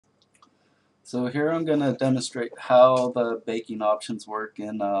So here I'm going to demonstrate how the baking options work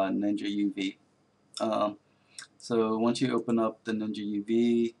in Ninja UV. Um, so once you open up the Ninja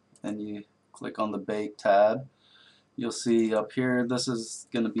UV and you click on the Bake tab, you'll see up here this is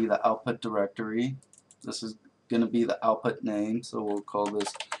going to be the output directory. This is going to be the output name, so we'll call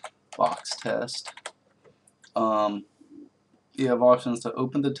this box test. You have options to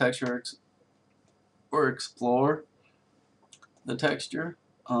open the texture or explore the texture.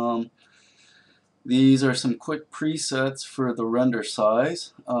 These are some quick presets for the render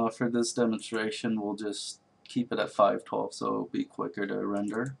size. For this demonstration, we'll just keep it at 512 so it'll be quicker to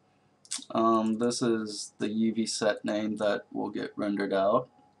render. This is the UV set name that will get rendered out.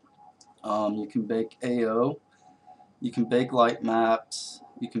 You can bake AO, you can bake light maps,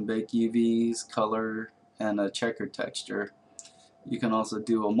 you can bake UVs, color, and a checker texture. You can also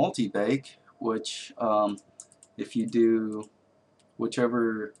do a multi-bake, which if you do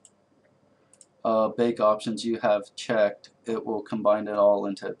whichever bake options you have checked, it will combine it all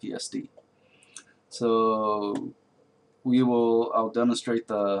into a PSD. So I'll demonstrate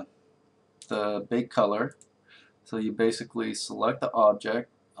the bake color. So you basically select the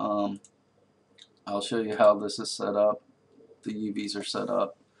object. I'll show you how this is set up. The UVs are set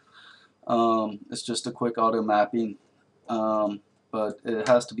up. It's just a quick auto mapping, but it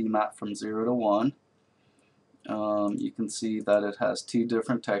has to be mapped from 0 to 1. You can see that it has two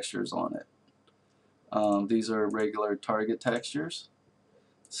different textures on it. These are regular target textures,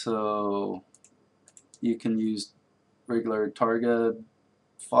 so you can use regular target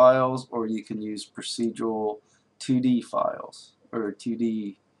files or you can use procedural 2D files or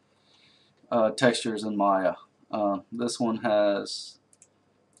 2D textures in Maya. This one has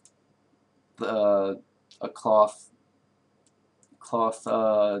a cloth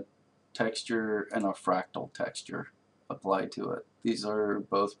texture and a fractal texture applied to it. These are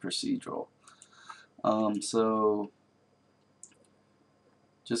both procedural. So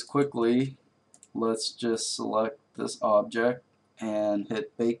just quickly, let's just select this object and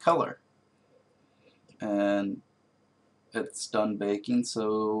hit bake color, and it's done baking,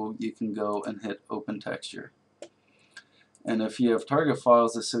 so you can go and hit open texture. And if you have target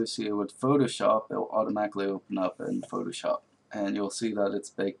files associated with Photoshop, it will automatically open up in Photoshop, and you'll see that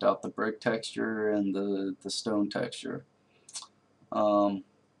it's baked out the brick texture and the stone texture.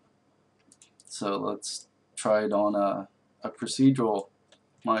 So let's try it on a procedural,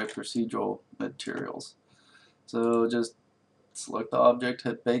 my procedural materials. So just select the object,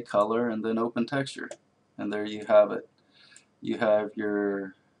 hit bake color, and then open texture, and there you have it. You have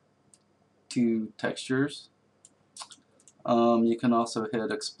your two textures. You can also hit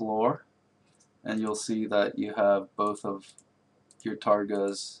explore, and you'll see that you have both of your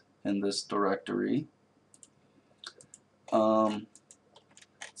targas in this directory.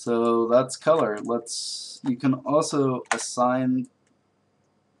 So that's color. You can also assign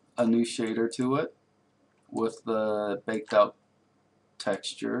a new shader to it with the baked out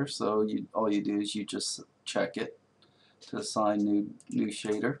texture. So all you do is you just check it to assign new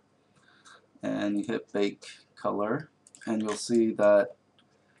shader, and you hit bake color, and you'll see that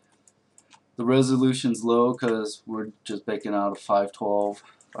the resolution's low because we're just baking out a 512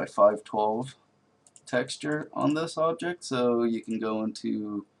 by 512 texture on this object. So you can go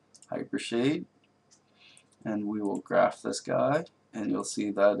into Hypershade, and we will graph this guy, and you'll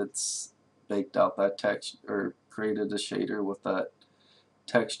see that it's baked out that text or created a shader with that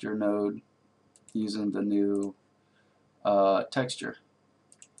texture node using the new texture.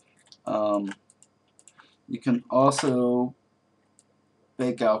 You can also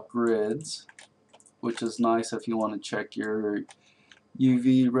bake out grids, which is nice if you want to check your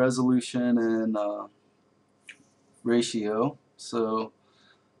UV resolution and ratio. So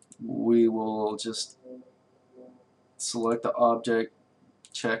we will just select the object,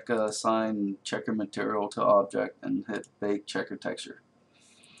 check assign checker material to object, and hit bake checker texture.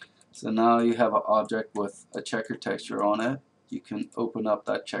 So now you have an object with a checker texture on it. You can open up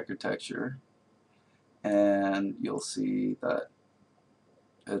that checker texture, and you'll see that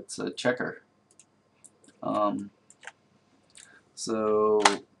it's a checker. So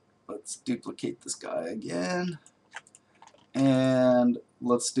let's duplicate this guy again, and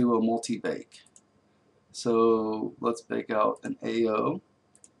let's do a multi-bake. So let's bake out an AO,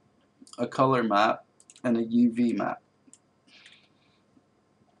 a color map, and a UV map.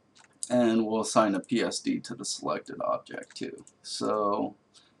 And we'll assign a PSD to the selected object too. So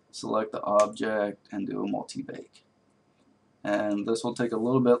select the object and do a multi-bake. And this will take a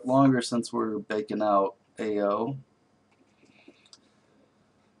little bit longer since we're baking out AO.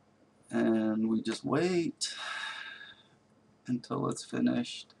 And we just wait until it's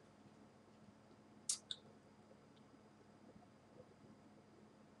finished.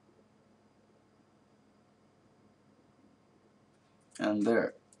 and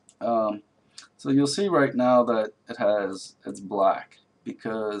there. So you'll see right now that it's black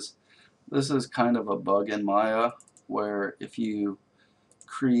because this is kind of a bug in Maya where if you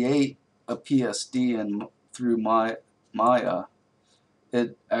create a PSD through Maya,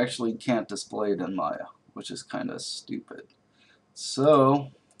 it actually can't display it in Maya, which is kind of stupid.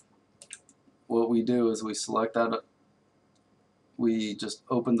 So what we do is we select that, we just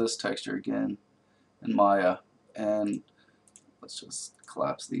open this texture again in Maya, and let's just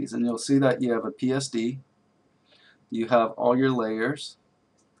collapse these, and you'll see that you have a PSD, you have all your layers,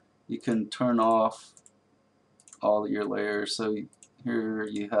 you can turn off all your layers, so here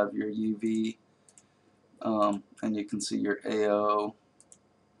you have your UV, and you can see your AO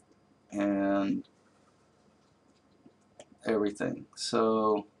and everything.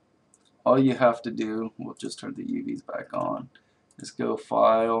 So all you have to do, we'll just turn the UVs back on, is go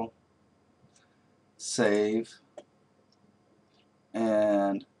File, Save,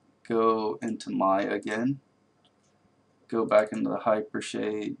 and go into Maya again, go back into the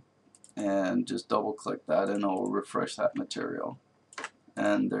Hypershade, and just double click that and it will refresh that material.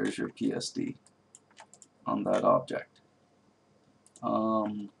 And there's your PSD on that object.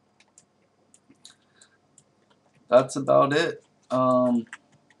 That's about it.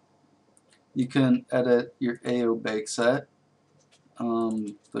 You can edit your AO bake set,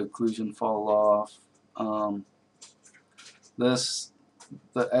 the occlusion fall off.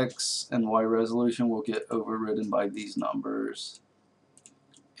 The X and Y resolution will get overridden by these numbers.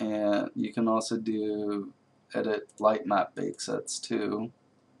 And you can also edit light map bake sets too.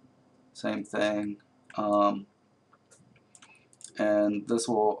 Same thing. And this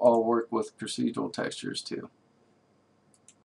will all work with procedural textures too.